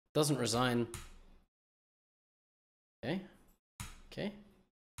Doesn't resign. Okay. Okay.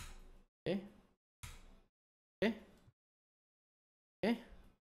 Okay. Okay. Okay.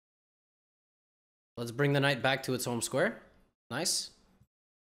 Let's bring the knight back to its home square. Nice.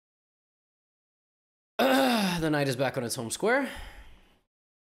 The knight is back on its home square.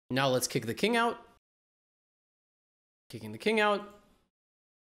 Now let's kick the king out. Kicking the king out.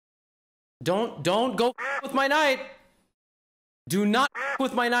 Don't go with my knight. Do not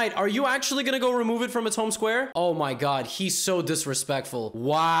with my knight. Are you actually gonna go remove it from its home square? Oh my god, he's so disrespectful.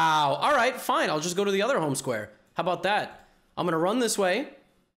 Wow. All right, fine. I'll just go to the other home square. How about that? I'm gonna run this way.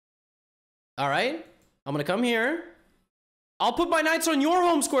 All right. I'm gonna come here. I'll put my knights on your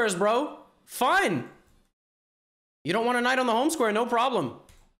home squares, bro. Fine. You don't want a knight on the home square, no problem.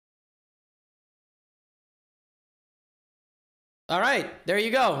 All right, there you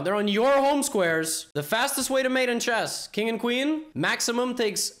go. They're on your home squares. The fastest way to mate in chess. King and queen. Maximum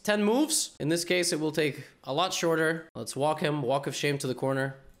takes 10 moves. In this case, it will take a lot shorter. Let's walk him. Walk of shame to the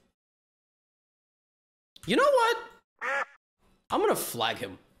corner. You know what? I'm gonna flag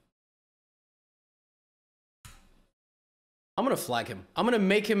him. I'm gonna flag him. I'm gonna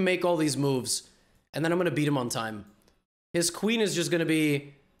make him make all these moves. And then I'm gonna beat him on time. His queen is just gonna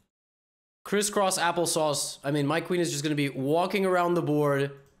be crisscross applesauce. I mean, my queen is just gonna be walking around the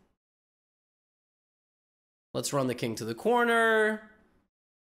board. Let's run the king to the corner.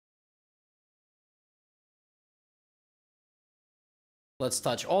 Let's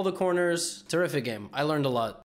touch all the corners. Terrific game. I learned a lot.